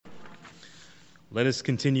Let us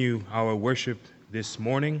continue our worship this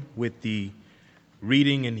morning with the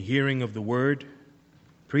reading and hearing of the word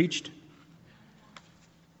preached.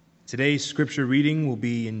 Today's scripture reading will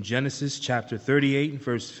be in Genesis chapter 38,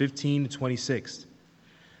 verse 15 to 26.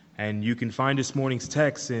 And you can find this morning's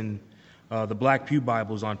text in the Black Pew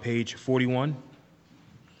Bibles on page 41.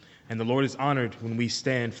 And the Lord is honored when we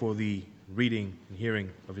stand for the reading and hearing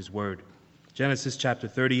of his word. Genesis chapter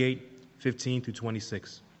 38, 15 through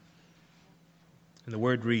 26. And the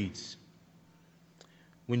word reads,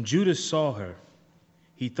 "When Judah saw her,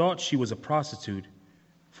 he thought she was a prostitute,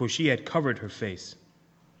 for she had covered her face.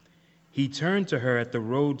 He turned to her at the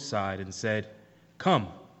roadside and said, 'Come,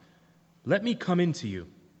 let me come in to you,'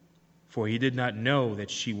 for he did not know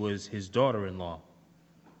that she was his daughter-in-law.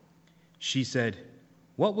 She said,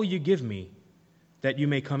 'What will you give me that you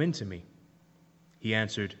may come in to me?' He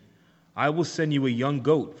answered, 'I will send you a young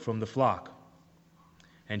goat from the flock.'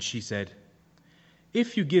 And she said,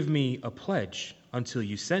 'If you give me a pledge until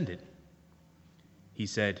you send it.' He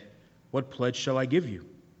said, 'What pledge shall I give you?'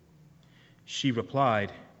 She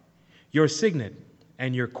replied, 'Your signet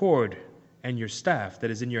and your cord and your staff that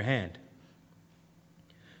is in your hand.'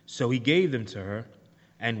 So he gave them to her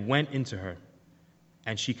and went into her,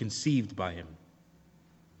 and she conceived by him.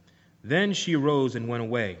 Then she arose and went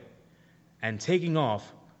away, and taking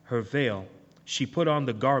off her veil, she put on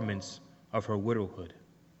the garments of her widowhood.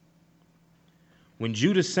 When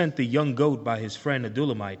Judah sent the young goat by his friend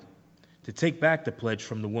Adullamite to take back the pledge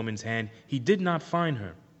from the woman's hand, he did not find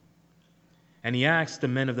her. And he asked the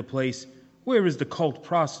men of the place, 'Where is the cult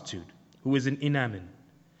prostitute who is in Enaim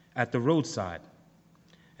at the roadside?'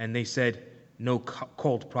 And they said, 'No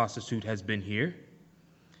cult prostitute has been here.'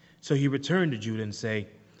 So he returned to Judah and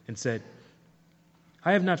said,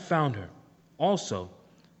 'I have not found her.' Also,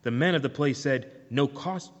 the men of the place said, 'No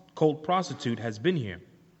cult prostitute has been here.'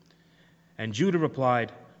 And Judah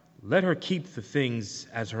replied, 'Let her keep the things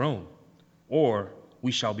as her own, or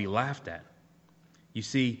we shall be laughed at. You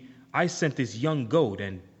see, I sent this young goat,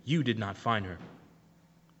 and you did not find her.'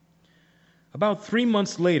 About 3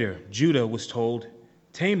 months later, Judah was told,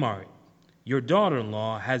 'Tamar, your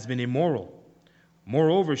daughter-in-law, has been immoral.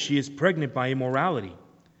 Moreover, she is pregnant by immorality.'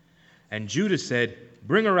 And Judah said,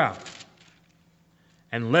 'Bring her out,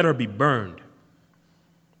 and let her be burned.'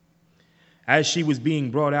 As she was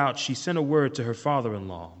being brought out, she sent a word to her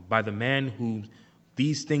father-in-law, 'By the man whom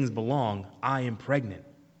these things belong, I am pregnant.'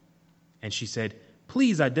 And she said,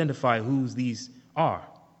 'Please identify whose these are,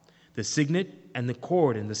 the signet and the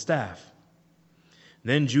cord and the staff.'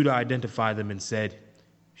 Then Judah identified them and said,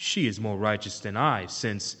 'She is more righteous than I,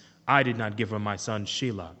 since I did not give her my son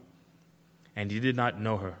Shelah.' And he did not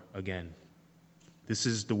know her again." This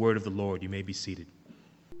is the word of the Lord. You may be seated.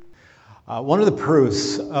 One of the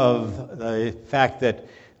proofs of the fact that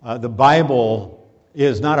the Bible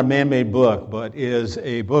is not a man-made book, but is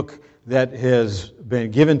a book that has been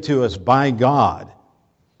given to us by God,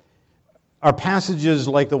 are passages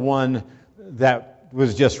like the one that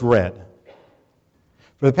was just read.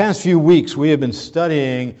 For the past few weeks, we have been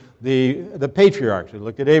studying the patriarchs. We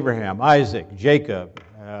looked at Abraham, Isaac, Jacob,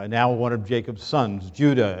 now one of Jacob's sons,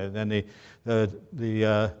 Judah, and then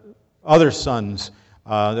the other sons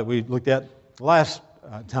that we looked at last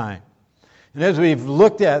time. And as we've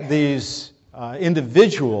looked at these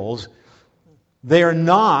individuals, they are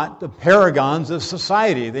not the paragons of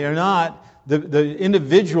society. They are not the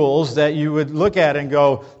individuals that you would look at and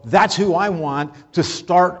go, "That's who I want to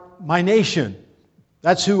start my nation.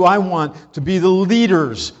 That's who I want to be the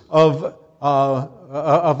leaders of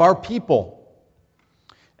our people."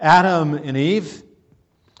 Adam and Eve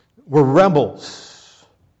were rebels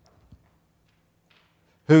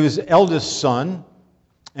whose eldest son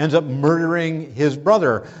ends up murdering his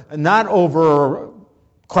brother, not over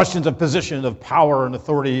questions of position, of power and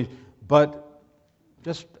authority, but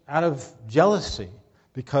just out of jealousy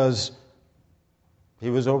because he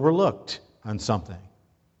was overlooked on something.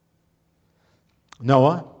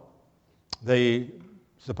 Noah, the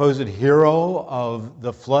supposed hero of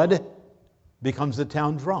the flood, becomes the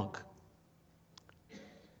town drunk.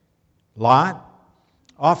 Lot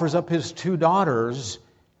offers up his 2 daughters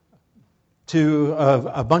to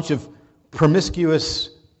a bunch of promiscuous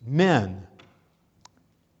men.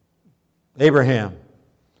 Abraham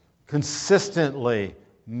consistently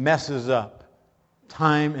messes up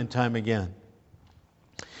time and time again.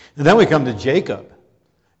 And then we come to Jacob,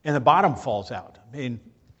 and the bottom falls out. I mean,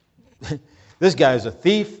 this guy is a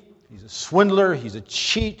thief, he's a swindler, he's a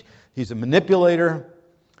cheat, he's a manipulator.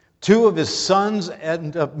 2 of his sons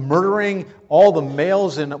end up murdering all the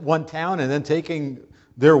males in one town and then taking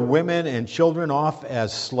their women and children off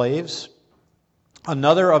as slaves.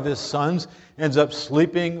 Another of his sons ends up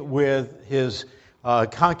sleeping with his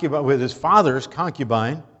concubine, with his father's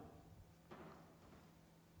concubine.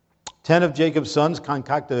 10 of Jacob's sons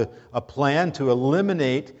concoct a plan to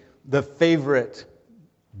eliminate the favorite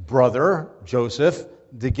brother, Joseph,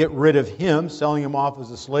 to get rid of him, selling him off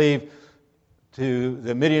as a slave to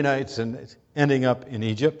the Midianites and ending up in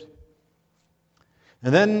Egypt.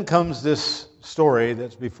 And then comes this story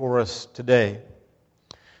that's before us today.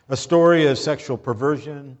 A story of sexual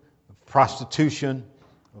perversion, of prostitution,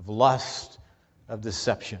 of lust, of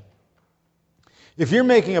deception. If you're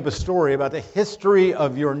making up a story about the history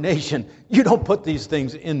of your nation, you don't put these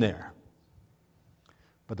things in there.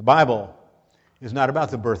 But the Bible is not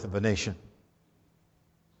about the birth of a nation.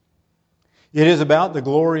 It is about the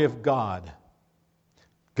glory of God.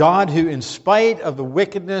 God who, in spite of the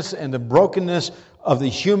wickedness and the brokenness of the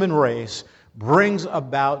human race, brings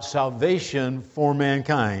about salvation for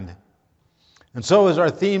mankind. And so, as our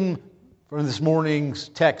theme for this morning's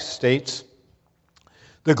text states,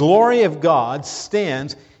 the glory of God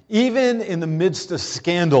stands even in the midst of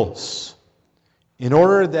scandals, in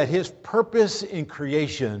order that His purpose in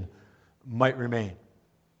creation might remain.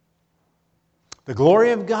 The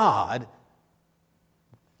glory of God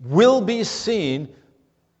will be seen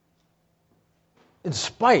in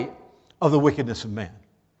spite of the wickedness of man.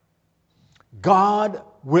 God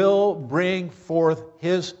will bring forth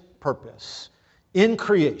His purpose in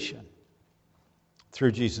creation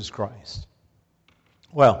through Jesus Christ.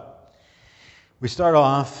 Well, we start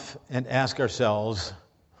off and ask ourselves,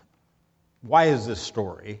 why is this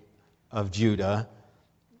story of Judah,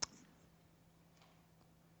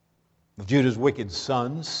 of Judah's wicked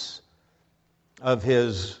sons, of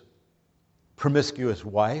his promiscuous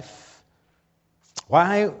wife,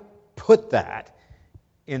 why put that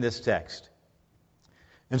in this text?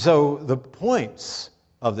 And so the points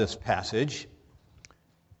of this passage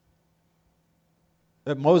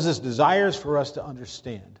that Moses desires for us to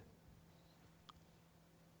understand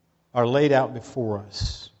are laid out before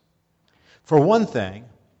us. For one thing,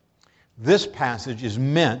 this passage is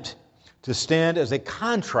meant to stand as a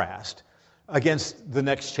contrast against the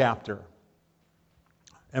next chapter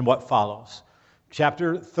and what follows.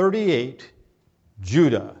 Chapter 38,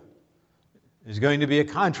 Judah, is going to be a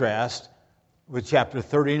contrast with chapter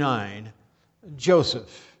 39,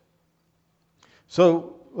 Joseph.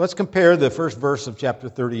 So let's compare the first verse of chapter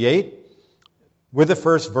 38 with the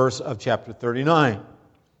first verse of chapter 39.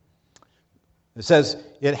 It says,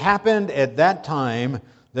 "It happened at that time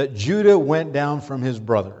that Judah went down from his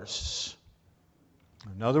brothers."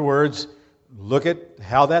 In other words, look at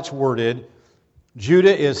how that's worded.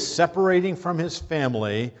 Judah is separating from his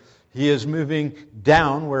family. He is moving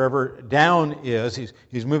down wherever down is.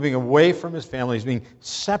 He's moving away from his family. He's being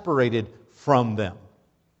separated from them.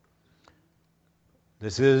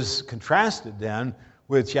 This is contrasted then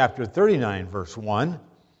with chapter 39, verse 1,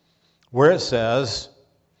 where it says,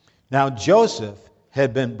 "Now Joseph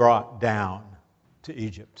had been brought down to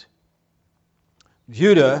Egypt."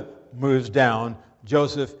 Judah moves down.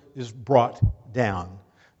 Joseph is brought down.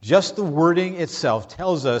 Just the wording itself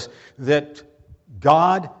tells us that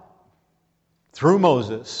God, through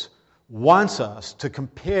Moses, wants us to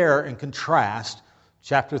compare and contrast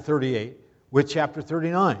chapter 38 with chapter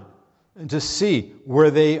 39 and to see where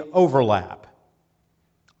they overlap.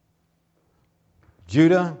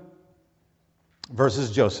 Judah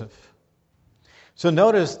versus Joseph. So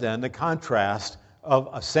notice then the contrast of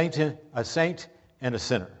a saint and a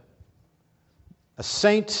sinner. A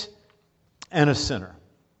saint and a sinner.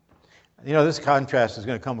 You know, this contrast is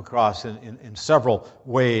going to come across in several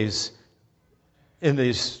ways in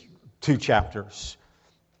these two chapters.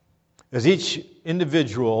 As each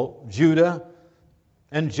individual, Judah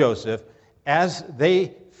and Joseph, as they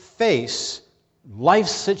face life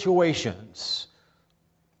situations,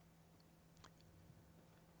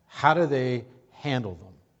 how do they handle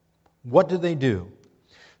them? What do they do?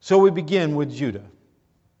 So we begin with Judah.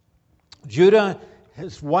 Judah,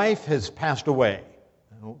 his wife has passed away.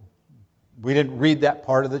 We didn't read that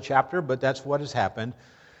part of the chapter, but that's what has happened.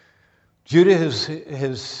 Judah,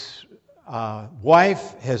 his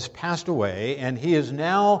wife has passed away, and he is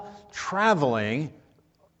now traveling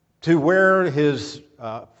to where his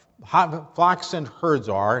flocks and herds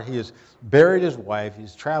are. He has buried his wife.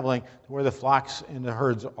 He's traveling to where the flocks and the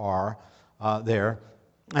herds are there.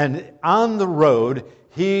 And on the road,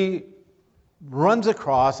 he runs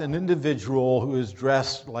across an individual who is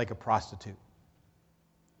dressed like a prostitute.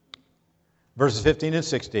 Verses 15 and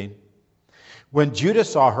 16. "When Judah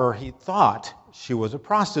saw her, he thought she was a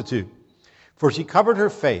prostitute, for she covered her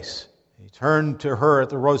face. He turned to her at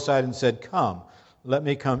the roadside and said, 'Come, let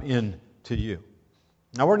me come in to you.'"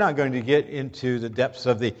 Now, we're not going to get into the depths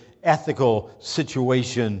of the ethical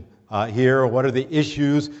situation here. What are the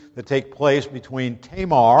issues that take place between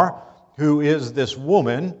Tamar, who is this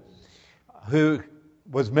woman who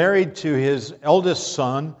was married to his eldest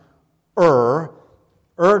son, Ur.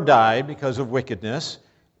 Ur died because of wickedness.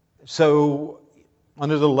 So,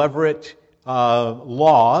 under the Levirate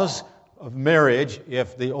laws of marriage,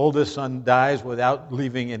 if the oldest son dies without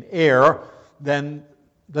leaving an heir, then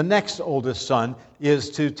the next oldest son is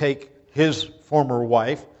to take his former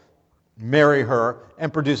wife, marry her,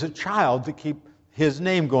 and produce a child to keep his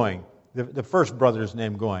name going, the first brother's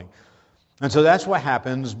name going. And so that's what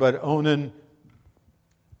happens, but Onan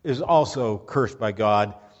is also cursed by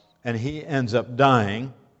God, and he ends up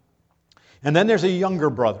dying. And then there's a younger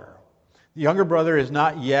brother. The younger brother is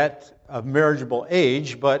not yet of marriageable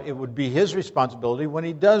age, but it would be his responsibility when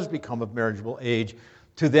he does become of marriageable age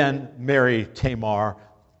to then marry Tamar,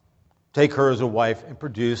 take her as a wife, and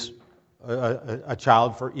produce a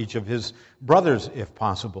child for each of his brothers, if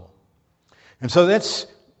possible. And so that's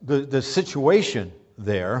the situation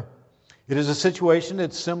there. It is a situation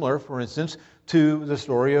that's similar, for instance, to the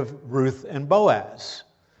story of Ruth and Boaz.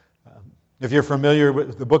 If you're familiar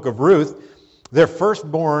with the book of Ruth, their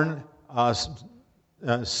firstborn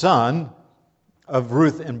son of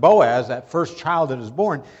Ruth and Boaz, that first child that is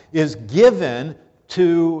born, is given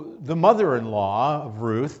to the mother-in-law of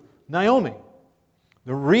Ruth, Naomi.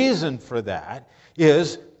 The reason for that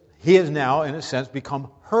is he has now, in a sense, become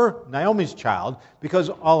Naomi's child, because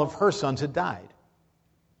all of her sons had died.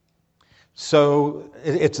 So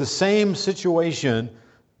it's the same situation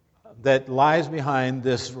that lies behind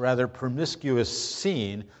this rather promiscuous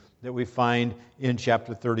scene that we find in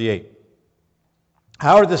chapter 38.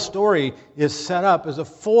 However, the story is set up as a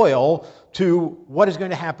foil to what is going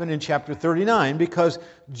to happen in chapter 39, because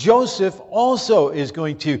Joseph also is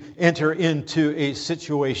going to enter into a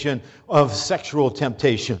situation of sexual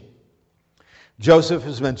temptation. Joseph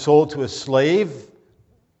has been sold to a slave,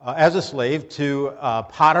 as a slave to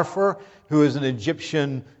Potiphar, who is an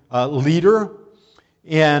Egyptian leader,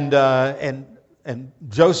 and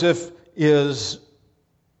Joseph is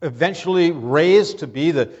eventually raised to be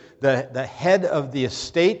the head of the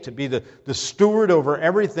estate, to be the steward over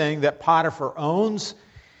everything that Potiphar owns,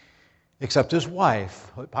 except his wife.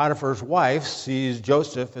 Potiphar's wife sees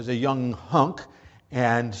Joseph as a young hunk,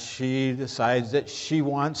 and she decides that she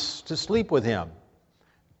wants to sleep with him.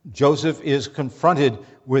 Joseph is confronted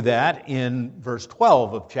with that in verse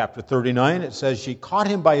 12 of chapter 39. It says, she caught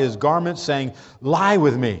him by his garment, saying, lie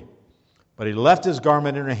with me. But he left his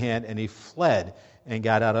garment in her hand, and he fled and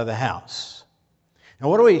got out of the house. Now,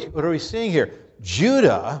 what are we seeing here?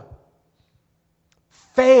 Judah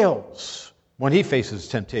fails when he faces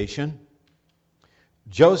temptation.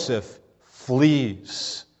 Joseph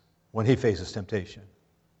flees when he faces temptation.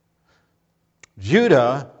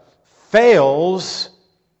 Judah fails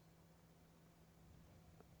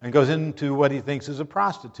and goes into what he thinks is a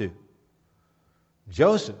prostitute.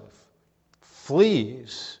 Joseph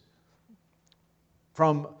flees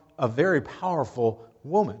from a very powerful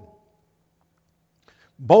woman.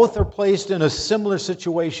 Both are placed in a similar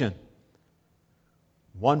situation.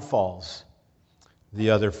 One falls, the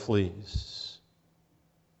other flees.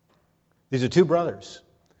 These are two brothers.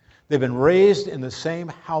 They've been raised in the same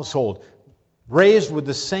household, raised with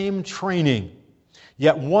the same training,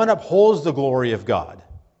 yet one upholds the glory of God,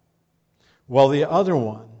 while the other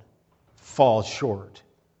one falls short.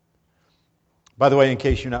 By the way, in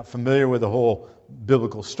case you're not familiar with the whole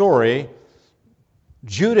biblical story,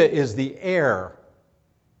 Judah is the heir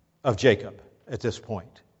of Jacob at this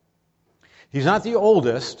point. He's not the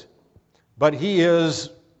oldest, but he is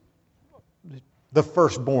the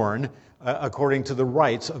firstborn according to the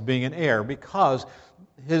rights of being an heir, because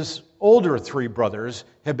his older three brothers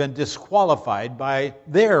have been disqualified by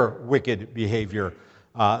their wicked behavior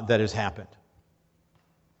that has happened.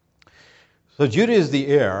 So Judah is the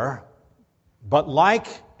heir, but like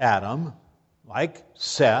Adam, like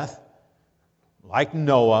Seth, like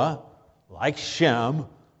Noah, like Shem,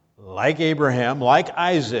 like Abraham, like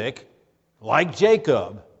Isaac, like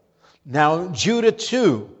Jacob, now Judah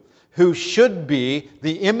too, who should be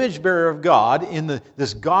the image bearer of God in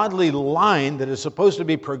this godly line that is supposed to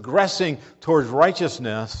be progressing towards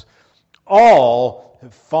righteousness, all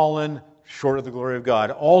have fallen short of the glory of God.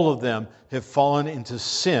 All of them have fallen into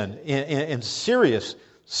sin, in serious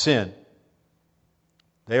sin.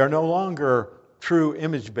 They are no longer true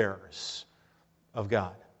image bearers of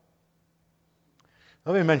God.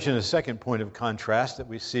 Let me mention a second point of contrast that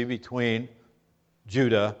we see between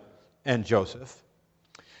Judah and Joseph.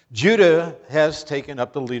 Judah has taken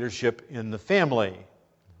up the leadership in the family,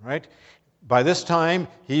 right? By this time,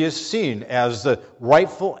 he is seen as the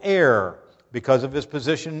rightful heir because of his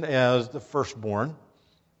position as the firstborn.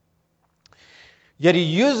 Yet he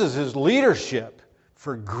uses his leadership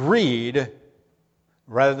for greed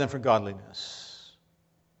rather than for godliness.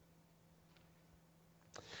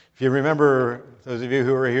 If you remember, those of you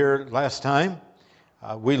who were here last time,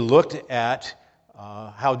 we looked at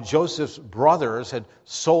how Joseph's brothers had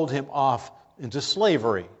sold him off into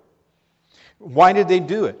slavery. Why did they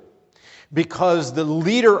do it? Because the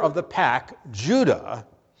leader of the pack, Judah,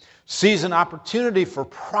 sees an opportunity for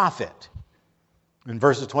profit. In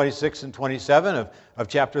verses 26 and 27 of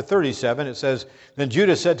chapter 37, it says, Then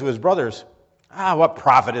Judah said to his brothers, what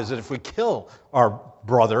profit is it if we kill our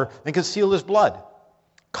brother and conceal his blood?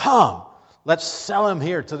 Come, let's sell him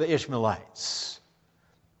here to the Ishmaelites.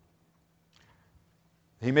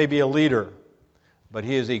 He may be a leader, but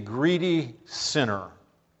he is a greedy sinner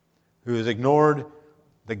who has ignored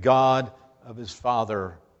the God of his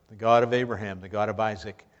father, the God of Abraham, the God of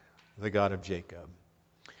Isaac, the God of Jacob.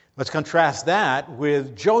 Let's contrast that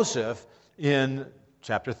with Joseph in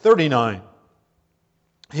chapter 39.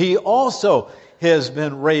 He also has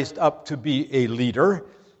been raised up to be a leader,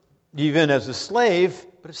 even as a slave,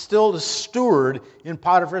 but still the steward in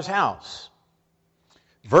Potiphar's house.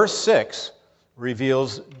 Verse 6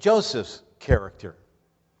 reveals Joseph's character.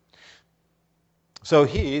 So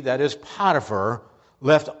he, that is Potiphar,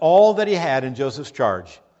 left all that he had in Joseph's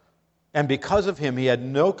charge, and because of him he had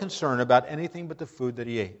no concern about anything but the food that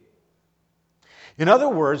he ate. In other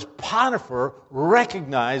words, Potiphar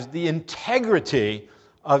recognized the integrity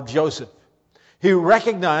of Joseph. He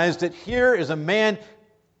recognized that here is a man,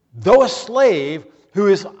 though a slave, who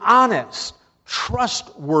is honest,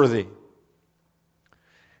 trustworthy.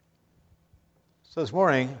 So this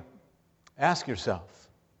morning, ask yourself,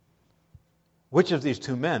 which of these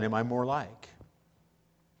two men am I more like?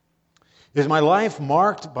 Is my life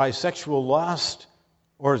marked by sexual lust,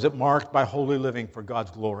 or is it marked by holy living for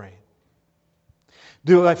God's glory?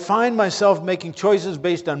 Do I find myself making choices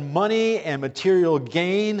based on money and material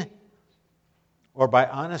gain, or by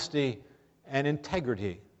honesty and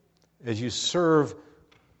integrity as you serve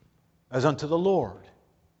as unto the Lord?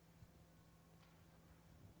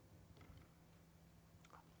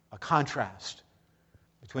 A contrast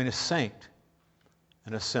between a saint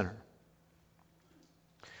and a sinner.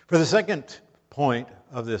 For the second point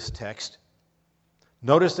of this text,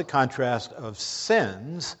 notice the contrast of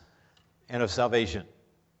sins and of salvation.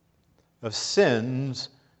 Of sins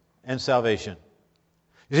and salvation.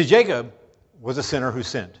 You see, Jacob was a sinner who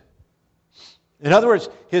sinned. In other words,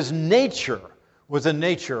 his nature was a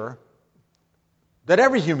nature that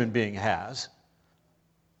every human being has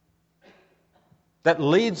that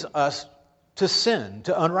leads us to sin,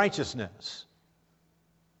 to unrighteousness.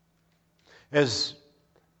 As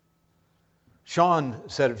Sean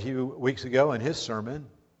said a few weeks ago in his sermon,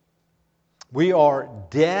 we are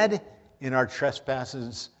dead in our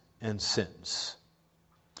trespasses and sins.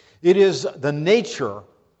 It is the nature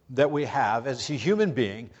that we have as a human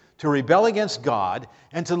being to rebel against God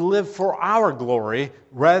and to live for our glory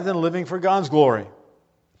rather than living for God's glory.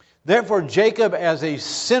 Therefore, Jacob, as a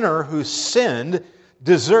sinner who sinned,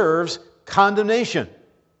 deserves condemnation.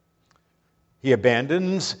 He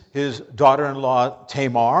abandons his daughter-in-law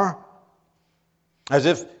Tamar as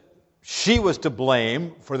if she was to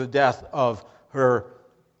blame for the death of her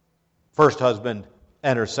first husband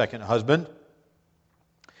and her second husband.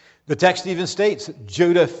 The text even states that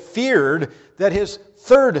Judah feared that his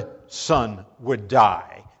third son would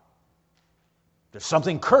die. There's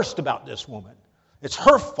something cursed about this woman. It's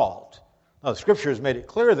her fault. Now, the Scripture has made it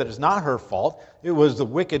clear that it's not her fault. It was the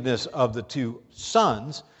wickedness of the two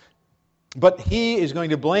sons. But he is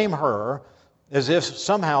going to blame her as if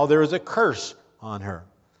somehow there is a curse on her.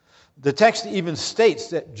 The text even states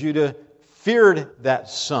that Judah feared that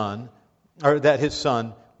son, or that his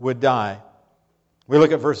son would die. We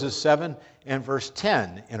look at verses 7 and verse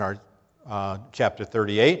 10 in our chapter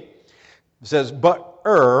 38. It says, But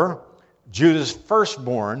Judah's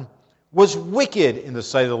firstborn, was wicked in the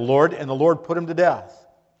sight of the Lord, and the Lord put him to death.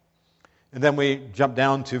 And then we jump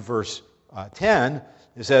down to verse 10.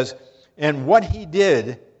 It says, And what he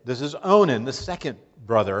did, this is Onan, the second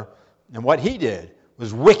brother, and what he did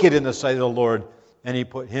was wicked in the sight of the Lord, and he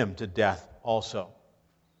put him to death also.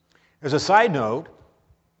 As a side note,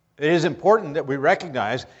 it is important that we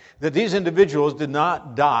recognize that these individuals did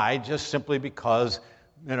not die just simply because,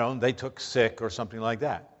 they took sick or something like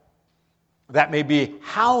that. That may be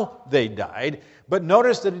how they died, but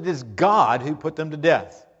notice that it is God who put them to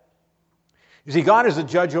death. You see, God is the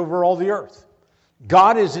judge over all the earth.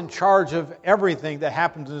 God is in charge of everything that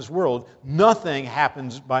happens in this world. Nothing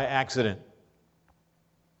happens by accident.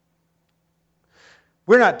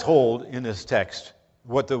 We're not told in this text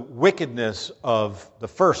what the wickedness of the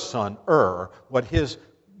first son, what his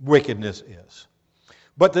wickedness is.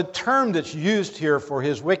 But the term that's used here for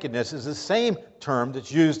his wickedness is the same term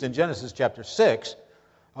that's used in Genesis chapter 6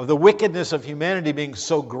 of the wickedness of humanity being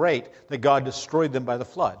so great that God destroyed them by the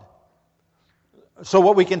flood. So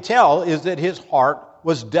what we can tell is that his heart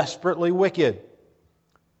was desperately wicked.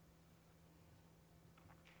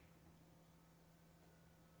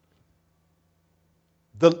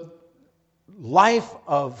 The life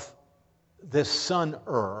of this son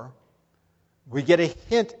we get a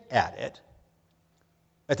hint at it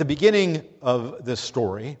at the beginning of this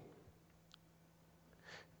story,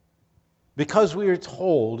 because we are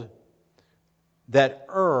told that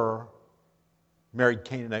married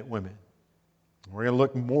Canaanite women. We're going to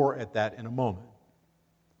look more at that in a moment.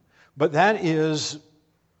 But that gives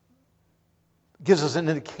us an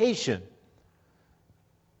indication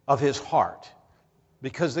of his heart,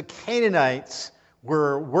 because the Canaanites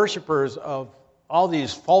were worshipers of all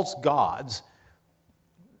these false gods,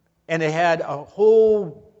 and they had a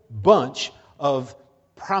whole bunch of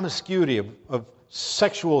promiscuity, of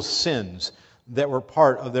sexual sins that were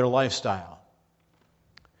part of their lifestyle.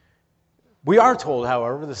 We are told,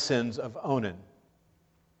 however, the sins of Onan.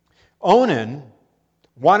 Onan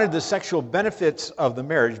wanted the sexual benefits of the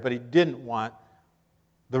marriage, but he didn't want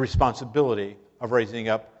the responsibility of raising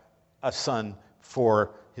up a son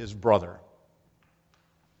for his brother.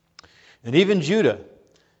 And even Judah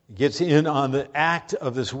gets in on the act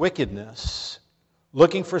of this wickedness,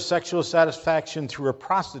 looking for sexual satisfaction through a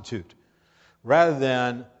prostitute, rather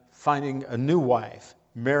than finding a new wife,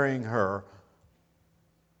 marrying her,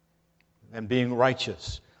 and being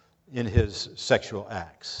righteous in his sexual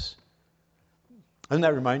acts. Doesn't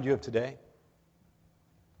that remind you of today?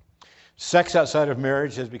 Sex outside of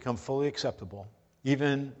marriage has become fully acceptable,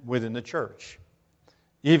 even within the church,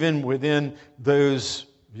 even within those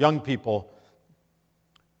young people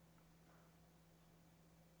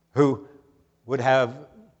who would have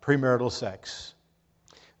premarital sex,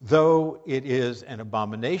 though it is an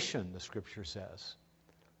abomination, the Scripture says,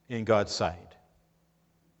 in God's sight.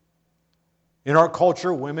 In our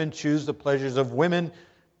culture, women choose the pleasures of women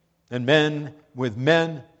and men with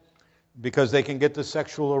men because they can get the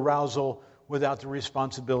sexual arousal without the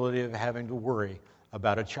responsibility of having to worry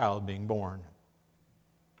about a child being born.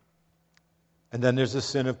 And then there's the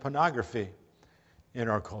sin of pornography in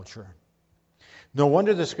our culture. No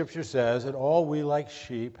wonder the Scripture says that all we like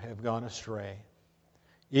sheep have gone astray.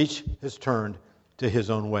 Each has turned to his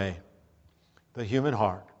own way. The human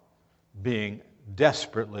heart being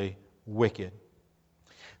desperately wicked.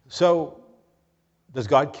 So, does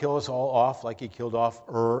God kill us all off like he killed off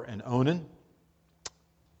and Onan?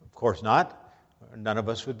 Of course not. None of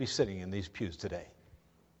us would be sitting in these pews today.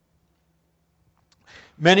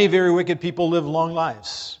 Many very wicked people live long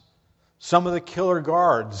lives. Some of the killer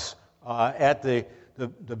guards at the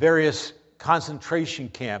various concentration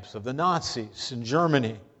camps of the Nazis in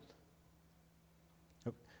Germany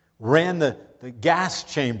ran the gas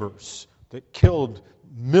chambers that killed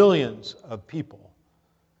millions of people.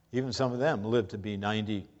 Even some of them lived to be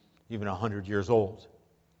 90, even 100 years old.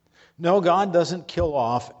 No, God doesn't kill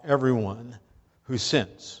off everyone who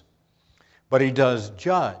sins, but he does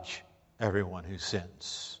judge everyone who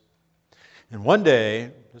sins. And one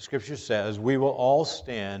day, the Scripture says, we will all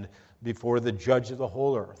stand before the judge of the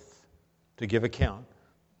whole earth to give account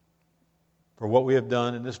for what we have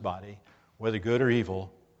done in this body, whether good or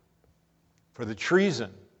evil, for the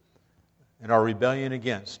treason and our rebellion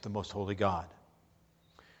against the most holy God.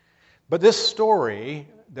 But this story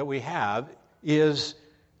that we have is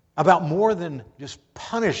about more than just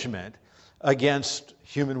punishment against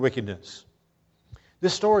human wickedness.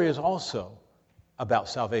 This story is also about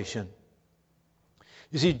salvation.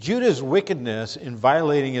 You see, Judah's wickedness in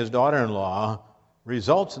violating his daughter-in-law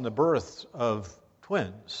results in the birth of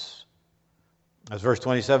twins. As verse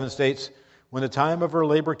 27 states, when the time of her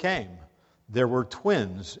labor came, there were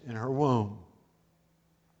twins in her womb.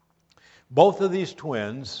 Both of these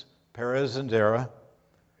twins, Perez and Zerah,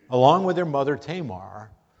 along with their mother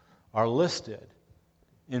Tamar, are listed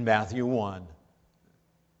in Matthew 1,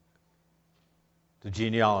 the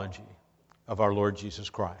genealogy of our Lord Jesus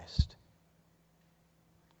Christ.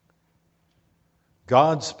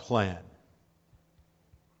 God's plan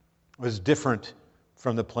was different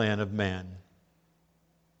from the plan of man.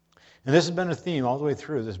 And this has been a theme all the way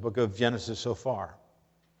through this book of Genesis so far.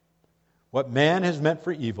 What man has meant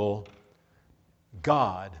for evil,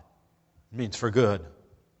 God means for good.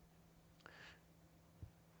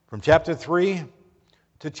 From chapter 3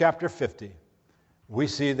 to chapter 50, we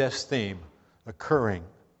see this theme occurring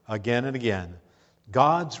again and again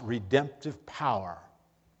God's redemptive power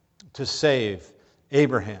to save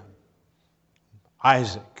Abraham,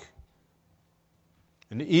 Isaac,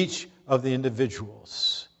 and each of the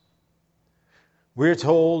individuals. We're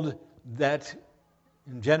told that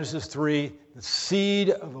in Genesis 3, the seed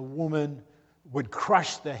of a woman would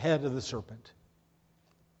crush the head of the serpent.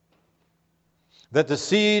 That the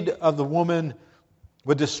seed of the woman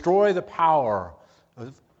would destroy the power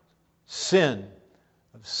of sin,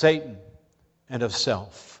 of Satan, and of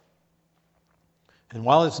self. And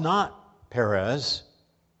while it's not Perez,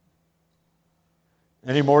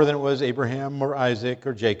 any more than it was Abraham or Isaac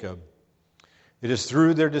or Jacob, it is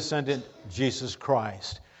through their descendant, Jesus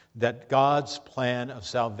Christ, that God's plan of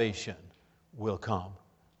salvation will come.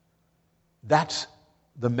 That's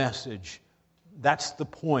the message. That's the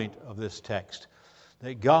point of this text.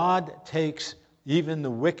 That God takes even the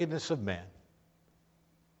wickedness of man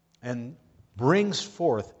and brings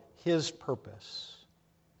forth His purpose.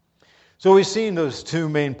 So we've seen those two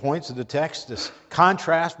main points of the text, this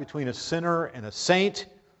contrast between a sinner and a saint,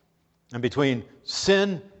 and between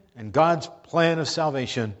sin and God's plan of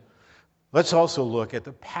salvation. Let's also look at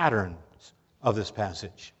the patterns of this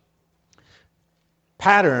passage.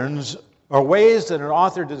 Patterns are ways that an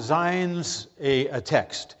author designs a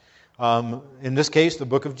text. In this case, the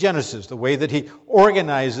book of Genesis, the way that he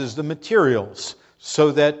organizes the materials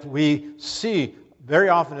so that we see very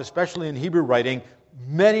often, especially in Hebrew writing,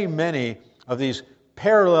 many of these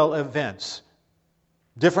parallel events,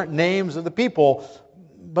 different names of the people,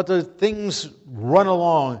 but the things run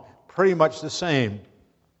along pretty much the same.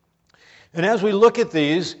 And as we look at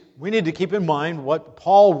these, we need to keep in mind what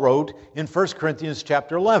Paul wrote in 1 Corinthians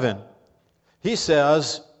chapter 11. He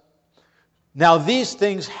says, "Now these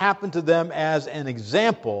things happened to them as an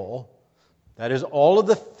example," that is, all of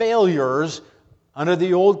the failures under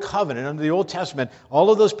the Old Covenant, under the Old Testament, all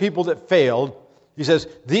of those people that failed, he says,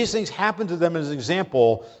 these things happened to them as an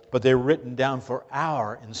example, but they're written down for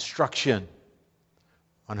our instruction,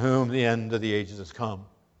 on whom the end of the ages has come.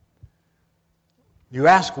 You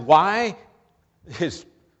ask, why is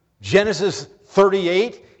Genesis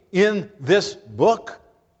 38 in this book?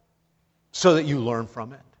 So that you learn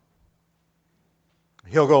from it.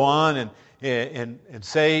 He'll go on and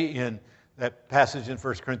say in that passage in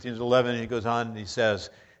 1 Corinthians 11, he goes on and he says,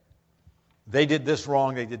 they did this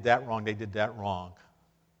wrong, they did that wrong, they did that wrong.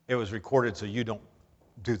 It was recorded so you don't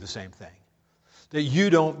do the same thing. That you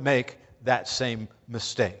don't make that same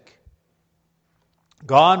mistake.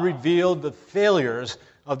 God revealed the failures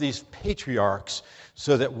of these patriarchs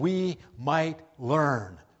so that we might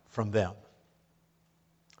learn from them.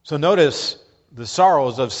 So notice the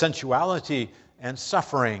sorrows of sensuality and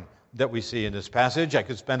suffering that we see in this passage. I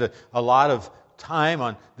could spend a lot of time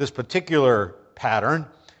on this particular pattern,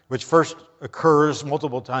 which first occurs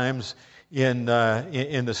multiple times in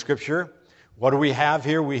the Scripture. What do we have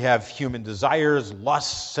here? We have human desires,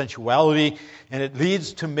 lust, sensuality, and it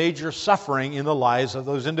leads to major suffering in the lives of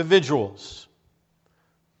those individuals.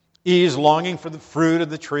 Eve's longing for the fruit of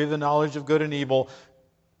the tree of the knowledge of good and evil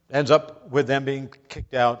ends up with them being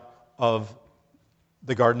kicked out of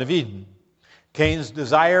the Garden of Eden. Cain's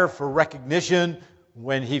desire for recognition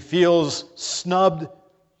when he feels snubbed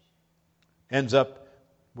ends up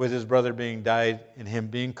with his brother being died and him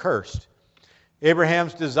being cursed.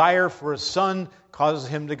 Abraham's desire for a son causes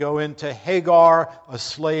him to go into Hagar, a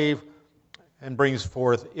slave, and brings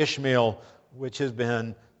forth Ishmael, which has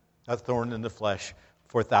been a thorn in the flesh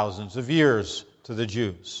for thousands of years to the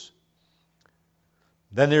Jews.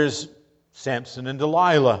 Then there's Samson and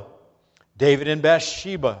Delilah, David and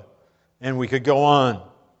Bathsheba, and we could go on.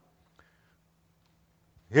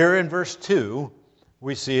 Here in verse 2,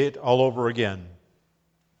 we see it all over again.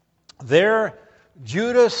 There,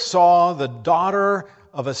 Judah saw the daughter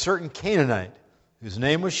of a certain Canaanite, whose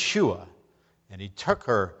name was Shua, and he took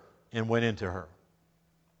her and went into her.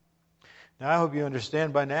 Now, I hope you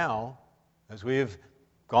understand by now, as we have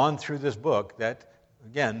gone through this book, that,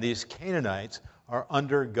 again, these Canaanites are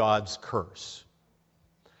under God's curse.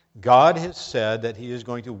 God has said that He is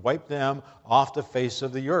going to wipe them off the face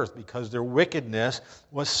of the earth because their wickedness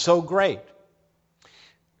was so great.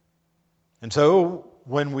 And so,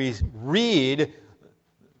 when we read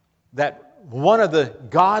that one of the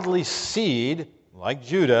godly seed, like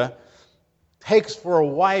Judah, takes for a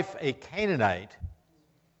wife a Canaanite,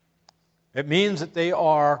 it means that they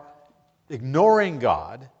are ignoring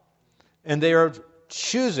God and they are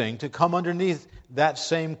choosing to come underneath that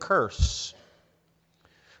same curse.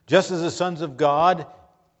 Just as the sons of God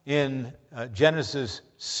in Genesis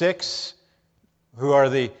 6, who are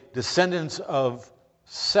the descendants of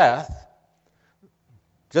Seth,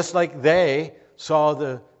 just like they saw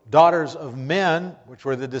the daughters of men, which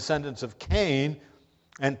were the descendants of Cain,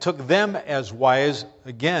 and took them as wives,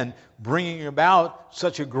 again, bringing about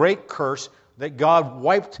such a great curse that God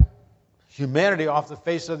wiped humanity off the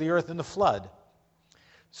face of the earth in the flood.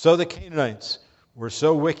 So the Canaanites were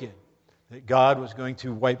so wicked that God was going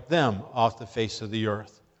to wipe them off the face of the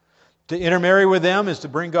earth. To intermarry with them is to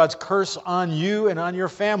bring God's curse on you and on your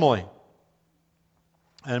family.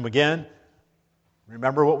 And again,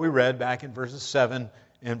 remember what we read back in verses 7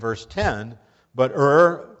 and verse 10. But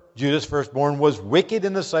Judah's firstborn, was wicked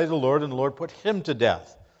in the sight of the Lord, and the Lord put him to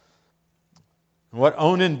death. And what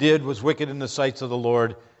Onan did was wicked in the sights of the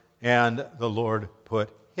Lord, and the Lord put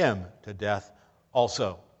him to death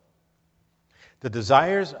also. The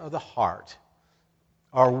desires of the heart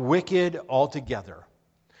are wicked altogether,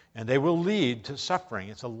 and they will lead to suffering.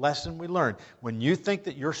 It's a lesson we learn. When you think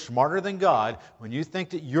that you're smarter than God, when you think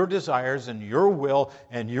that your desires and your will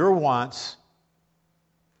and your wants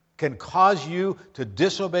can cause you to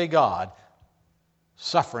disobey God,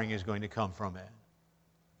 suffering is going to come from it.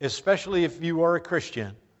 Especially if you are a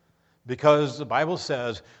Christian, because the Bible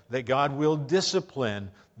says that God will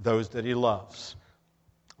discipline those that He loves,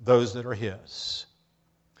 those that are His.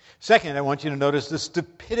 Second, I want you to notice the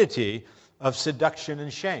stupidity of seduction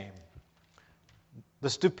and shame. The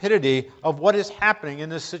stupidity of what is happening in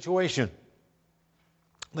this situation.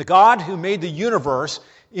 The God who made the universe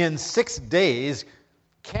in 6 days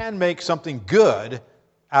can make something good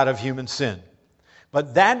out of human sin.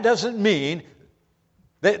 But that doesn't mean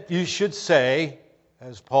that you should say,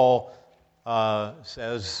 as Paul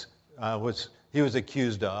says he was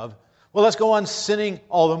accused of, well, let's go on sinning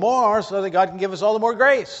all the more so that God can give us all the more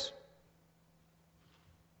grace.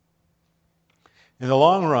 In the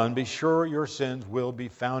long run, be sure your sins will be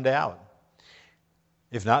found out.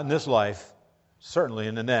 If not in this life, certainly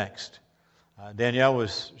in the next. Danielle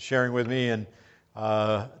was sharing with me in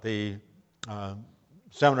the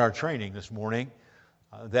seminar training this morning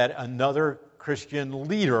that another Christian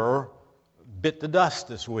leader bit the dust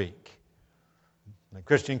this week. A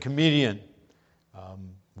Christian comedian,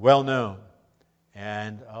 well known,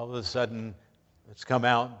 and all of a sudden it's come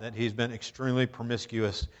out that he's been extremely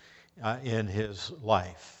promiscuous in his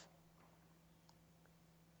life.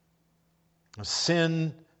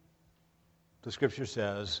 Sin, the Scripture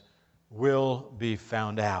says, will be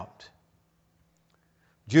found out.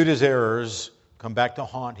 Judah's errors come back to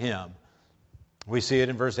haunt him. We see it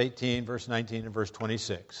in verse 18, verse 19, and verse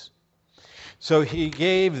 26. So he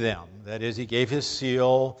gave them, that is, he gave his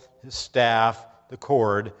seal, his staff, the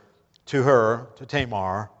cord, to her, to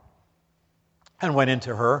Tamar, and went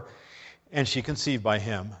into her, and she conceived by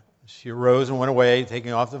him. She arose and went away,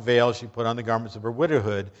 taking off the veil, she put on the garments of her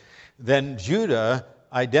widowhood. Then Judah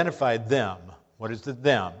identified them. What is the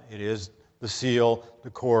them? It is the seal, the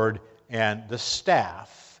cord, and the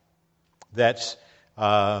staff that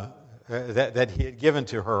he had given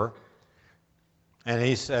to her. And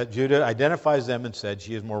he said, Judah identifies them and said,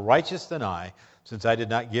 she is more righteous than I, since I did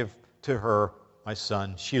not give to her my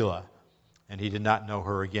son Shelah. And he did not know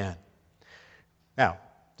her again. Now,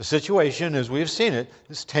 the situation, as we have seen it,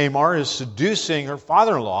 is Tamar is seducing her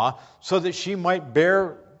father-in-law so that she might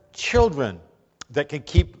bear children that can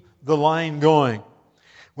keep the line going.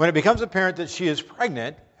 When it becomes apparent that she is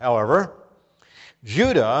pregnant, however,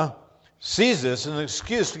 Judah sees this as an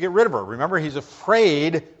excuse to get rid of her. Remember, he's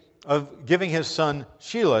afraid of giving his son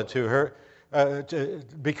Shelah to her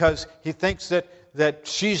because he thinks that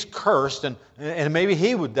she's cursed and maybe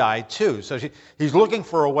he would die too. So he's looking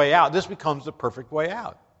for a way out. This becomes the perfect way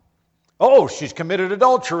out. Oh, she's committed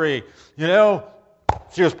adultery. You know,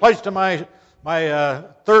 she was placed to my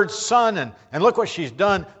third son, and look what she's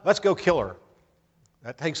done. Let's go kill her.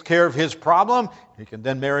 That takes care of his problem. He can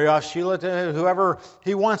then marry off Shelah to whoever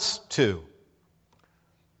he wants to.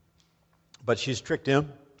 But she's tricked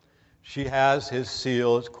him. She has his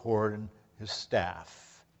seal, his cord, and his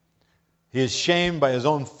staff. He is shamed by his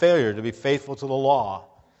own failure to be faithful to the law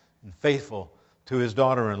and faithful to his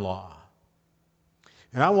daughter-in-law.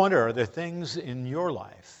 And I wonder, are there things in your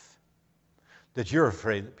life that you're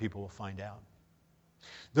afraid that people will find out?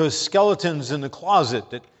 Those skeletons in the closet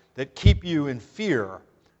that keep you in fear,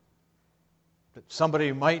 that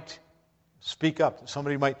somebody might speak up, that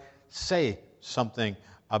somebody might say something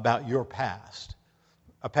about your past,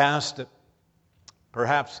 a past that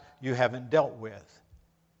perhaps you haven't dealt with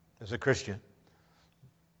as a Christian.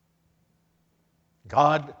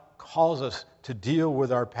 God calls us to deal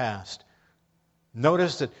with our past.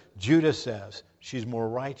 Notice that Judah says, she's more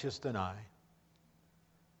righteous than I.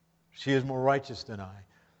 She is more righteous than I.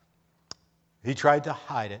 He tried to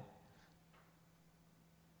hide it,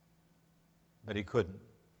 but he couldn't.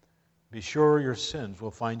 be sure your sins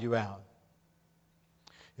will find you out.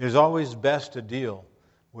 It is always best to deal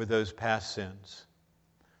with those past sins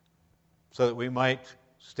so that we might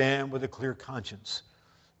stand with a clear conscience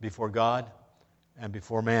before God and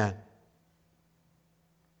before man.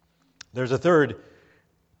 There's a third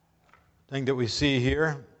thing that we see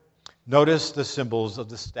here. Notice the symbols of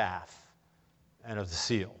the staff and of the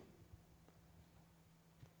seal.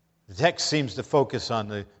 The text seems to focus on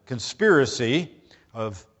the conspiracy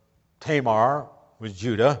of Tamar with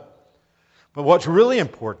Judah. But what's really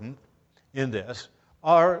important in this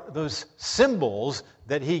are those symbols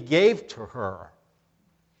that he gave to her.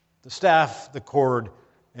 The staff, the cord,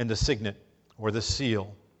 and the signet, or the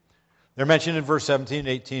seal. They're mentioned in verse 17 and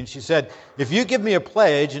 18. She said, "If you give me a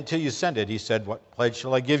pledge until you send it," he said, "What pledge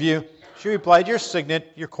shall I give you?" She replied, "Your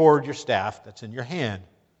signet, your cord, your staff that's in your hand."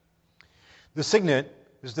 The signet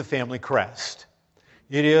is the family crest.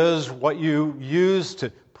 It is what you use to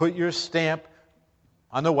put your stamp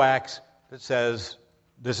on the wax that says,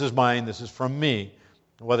 "This is mine, this is from me,"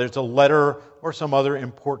 whether it's a letter or some other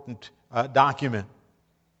important document.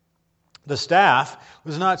 The staff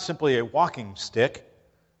was not simply a walking stick.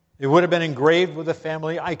 It would have been engraved with the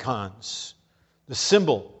family icons, the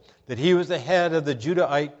symbol that he was the head of the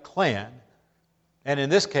Judahite clan, and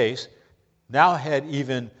in this case, now head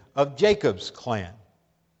even of Jacob's clan.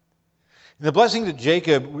 And the blessing that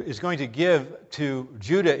Jacob is going to give to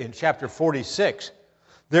Judah in chapter 46,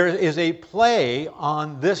 there is a play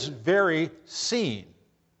on this very scene.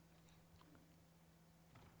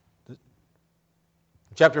 In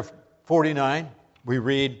chapter 49, we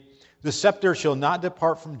read, "The scepter shall not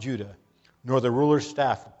depart from Judah, nor the ruler's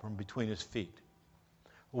staff from between his feet."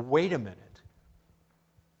 Well, wait a minute.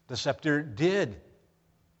 The scepter did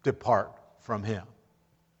depart from him.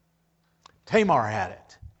 Tamar had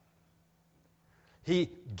it. He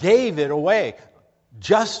gave it away,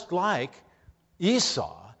 just like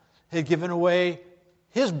Esau had given away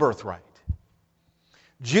his birthright.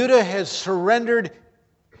 Judah has surrendered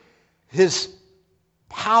his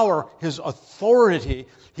power, his authority.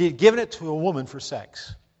 He had given it to a woman for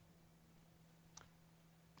sex.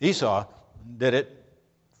 Esau did it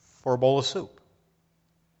for a bowl of soup.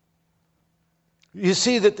 You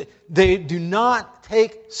see that they do not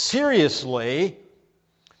take seriously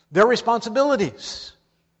their responsibilities.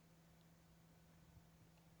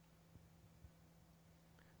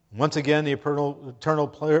 Once again, the eternal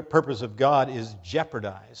purpose of God is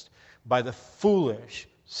jeopardized by the foolish,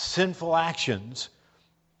 sinful actions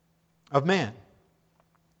of man.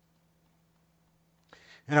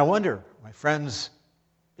 And I wonder, my friends,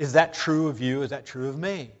 is that true of you? Is that true of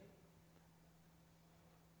me?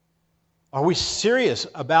 Are we serious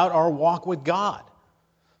about our walk with God?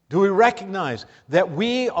 Do we recognize that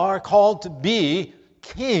we are called to be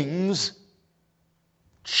kings,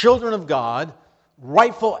 children of God,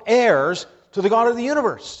 rightful heirs to the God of the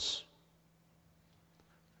universe?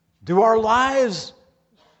 Do our lives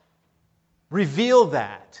reveal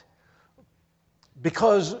that?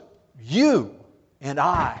 Because you and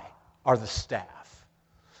I are the staff.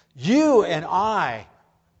 You and I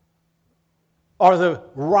are the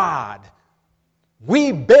rod.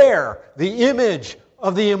 We bear the image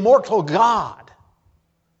of the immortal God.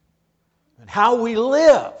 And how we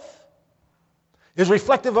live is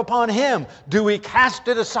reflective upon Him. Do we cast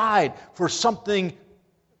it aside for something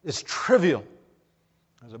as trivial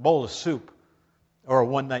as a bowl of soup or a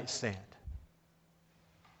one-night stand?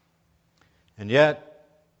 And yet,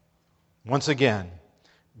 once again,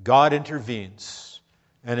 God intervenes,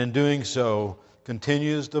 and in doing so,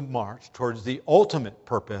 continues the march towards the ultimate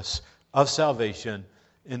purpose of salvation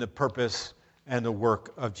in the purpose and the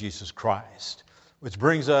work of Jesus Christ. Which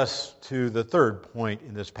brings us to the third point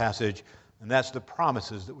in this passage, and that's the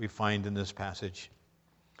promises that we find in this passage.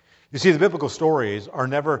 You see, the biblical stories are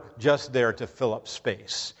never just there to fill up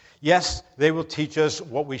space. Yes, they will teach us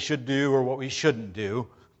what we should do or what we shouldn't do,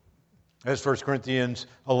 as 1 Corinthians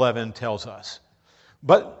 11 tells us.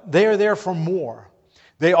 But they are there for more.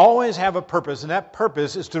 They always have a purpose, and that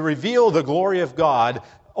purpose is to reveal the glory of God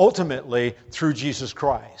ultimately through Jesus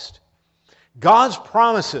Christ. God's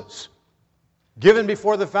promises, given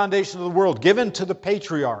before the foundation of the world, given to the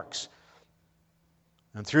patriarchs,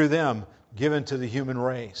 and through them, given to the human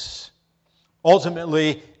race.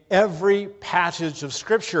 Ultimately, every passage of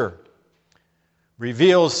Scripture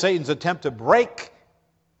reveals Satan's attempt to break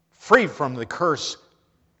free from the curse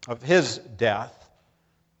of his death,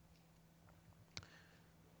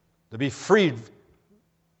 to be freed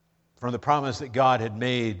from the promise that God had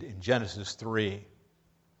made in Genesis 3.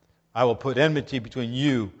 I will put enmity between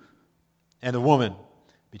you and the woman,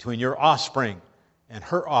 between your offspring and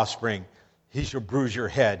her offspring. He shall bruise your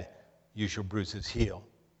head, you shall bruise his heel.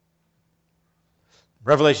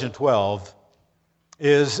 Revelation 12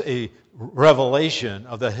 is a revelation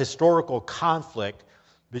of the historical conflict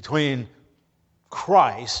between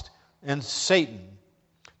Christ and Satan,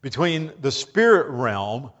 between the spirit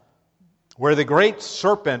realm, where the great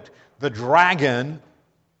serpent, the dragon,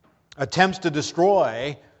 attempts to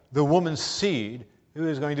destroy the woman's seed, who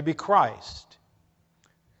is going to be Christ.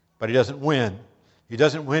 But he doesn't win. He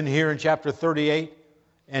doesn't win here in chapter 38,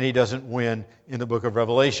 and he doesn't win in the book of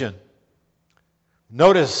Revelation.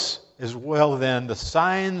 Notice as well then the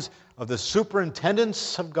signs of the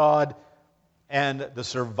superintendence of God and the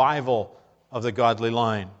survival of the godly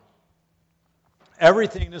line.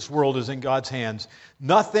 Everything in this world is in God's hands.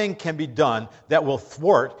 Nothing can be done that will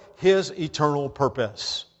thwart his eternal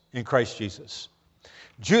purpose in Christ Jesus.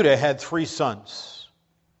 Judah had 3 sons.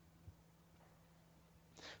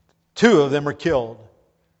 2 of them are killed.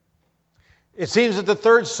 It seems that the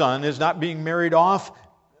 3rd son is not being married off.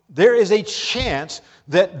 There is a chance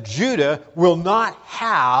that Judah will not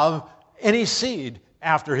have any seed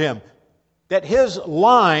after him, that his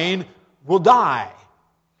line will die.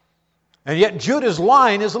 And yet Judah's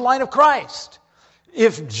line is the line of Christ.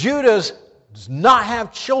 If Judah does not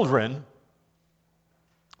have children,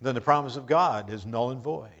 then the promise of God is null and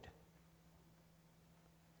void.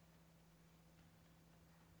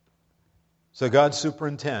 So God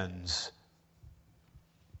superintends,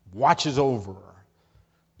 watches over,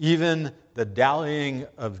 even the dallying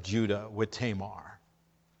of Judah with Tamar.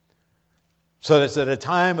 So that it's at a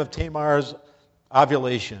time of Tamar's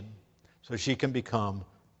ovulation, so she can become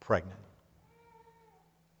pregnant.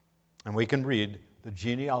 And we can read the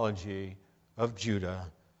genealogy of Judah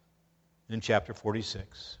in chapter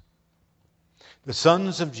 46. The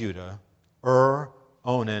sons of Judah,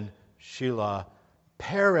 Onan, Shelah,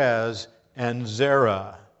 Perez, and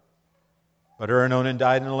Zerah. But and Onan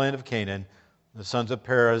died in the land of Canaan. The sons of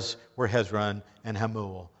Perez were Hezron and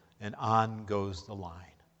Hamul. And on goes the line.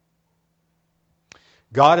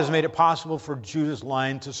 God has made it possible for Judah's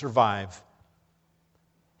line to survive.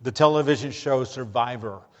 The television show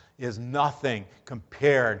Survivor is nothing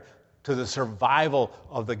compared to the survival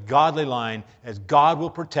of the godly line, as God will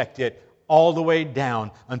protect it all the way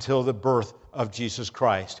down until the birth of Jesus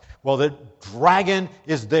Christ. While the dragon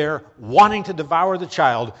is there wanting to devour the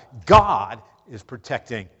child, God is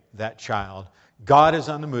protecting that child. God is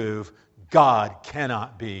on the move. God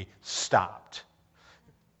cannot be stopped.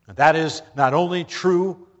 And that is not only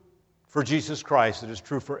true for Jesus Christ, it is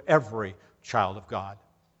true for every child of God.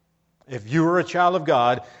 If you are a child of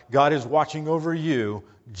God, God is watching over you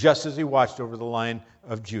just as he watched over the line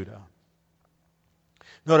of Judah.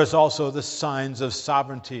 Notice also the signs of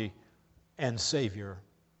sovereignty and Savior.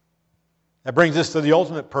 That brings us to the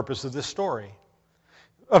ultimate purpose of this story,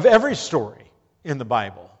 of every story in the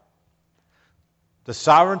Bible. The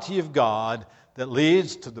sovereignty of God that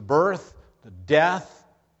leads to the birth, the death,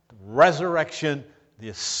 the resurrection, the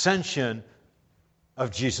ascension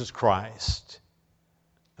of Jesus Christ,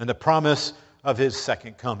 and the promise of his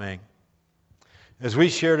second coming. As we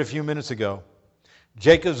shared a few minutes ago,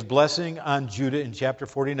 Jacob's blessing on Judah in chapter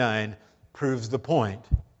 49 proves the point.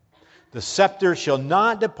 The scepter shall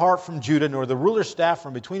not depart from Judah, nor the ruler's staff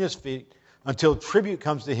from between his feet, until tribute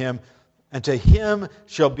comes to him, and to him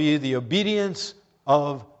shall be the obedience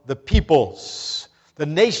of the peoples, the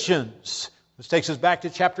nations. This takes us back to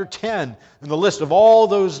chapter 10 and the list of all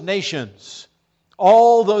those nations,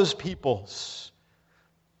 all those peoples.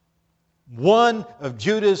 One of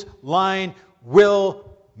Judah's line will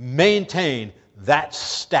maintain that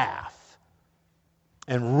staff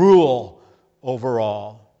and rule over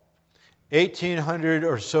all. 1,800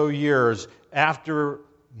 or so years after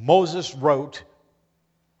Moses wrote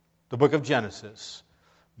the book of Genesis,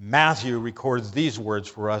 Matthew records these words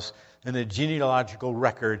for us in the genealogical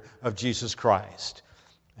record of Jesus Christ.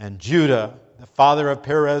 And Judah, the father of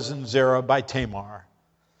Perez and Zerah by Tamar,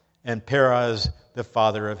 and Perez, the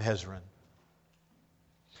father of Hezron.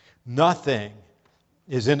 Nothing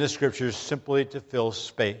is in the Scriptures simply to fill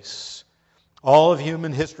space. All of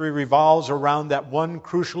human history revolves around that one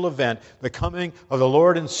crucial event, the coming of the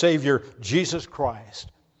Lord and Savior, Jesus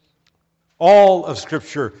Christ. All of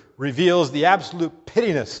Scripture reveals the absolute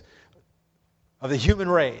pittiness of the human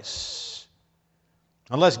race.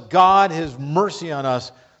 Unless God has mercy on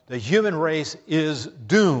us, the human race is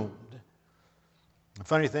doomed. The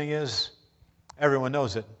funny thing is, everyone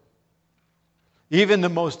knows it. Even the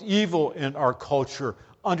most evil in our culture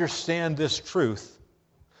understand this truth.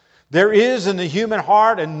 There is in the human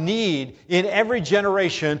heart a need in every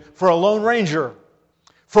generation for a Lone Ranger,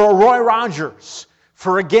 for a Roy Rogers,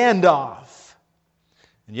 for a Gandalf.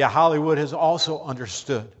 And yet Hollywood has also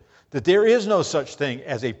understood that there is no such thing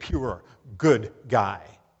as a pure, good guy.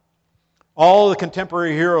 All the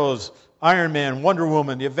contemporary heroes, Iron Man, Wonder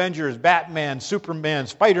Woman, the Avengers, Batman, Superman,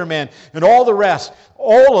 Spider-Man, and all the rest,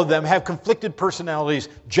 all of them have conflicted personalities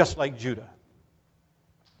just like Judah.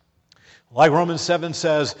 Like Romans 7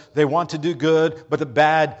 says, they want to do good, but the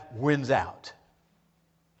bad wins out.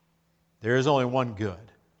 There is only one good,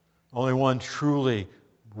 only one truly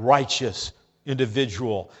righteous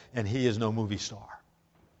individual, and he is no movie star.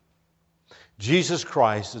 Jesus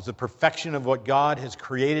Christ is the perfection of what God has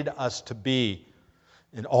created us to be,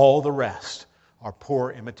 and all the rest are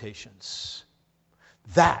poor imitations.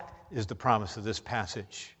 That is the promise of this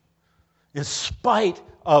passage. In spite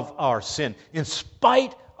of our sin, in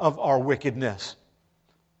spite of our wickedness,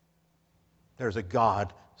 there's a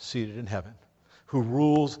God seated in heaven who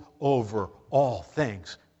rules over all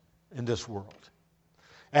things in this world.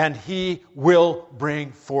 And He will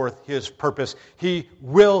bring forth His purpose. He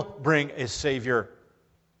will bring a Savior.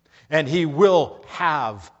 And He will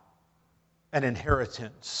have an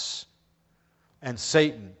inheritance. And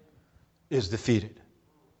Satan is defeated.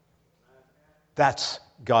 That's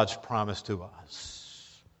God's promise to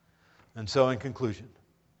us. And so in conclusion,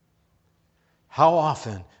 how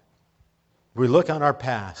often we look on our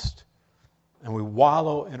past and we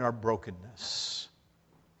wallow in our brokenness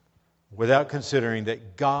without considering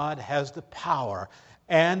that God has the power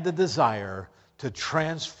and the desire to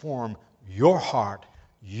transform your heart,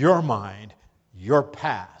 your mind, your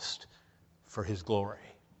past for His glory.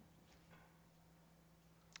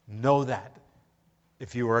 Know that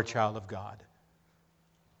if you are a child of God.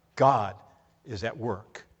 God is at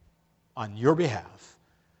work on your behalf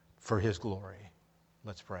for His glory.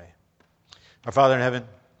 Let's pray. Our Father in heaven,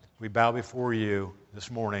 we bow before You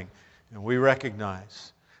this morning, and we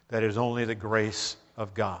recognize that it is only the grace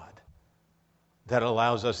of God that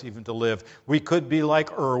allows us even to live. We could be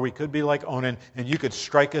like we could be like Onan, and You could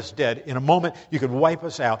strike us dead. In a moment, You could wipe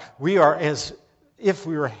us out. We are as if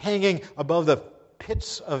we were hanging above the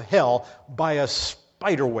pits of hell by a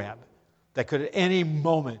spider web that could at any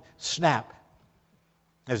moment snap,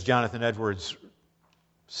 as Jonathan Edwards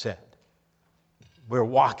said. We're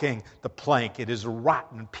walking the plank. It is a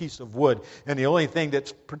rotten piece of wood. And the only thing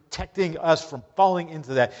that's protecting us from falling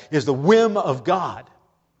into that is the whim of God.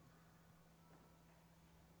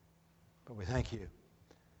 But we thank You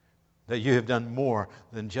that You have done more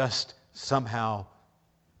than just somehow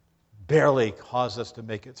barely cause us to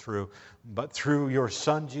make it through. But through Your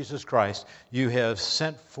Son, Jesus Christ, You have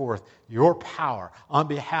sent forth Your power on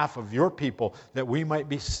behalf of Your people that we might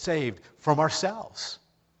be saved from ourselves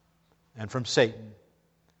and from Satan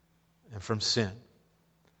and from sin.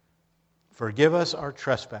 Forgive us our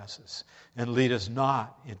trespasses and lead us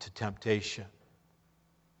not into temptation.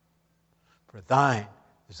 For Thine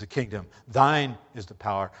is the kingdom, Thine is the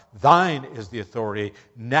power, Thine is the authority,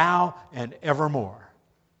 now and evermore.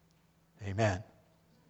 Amen.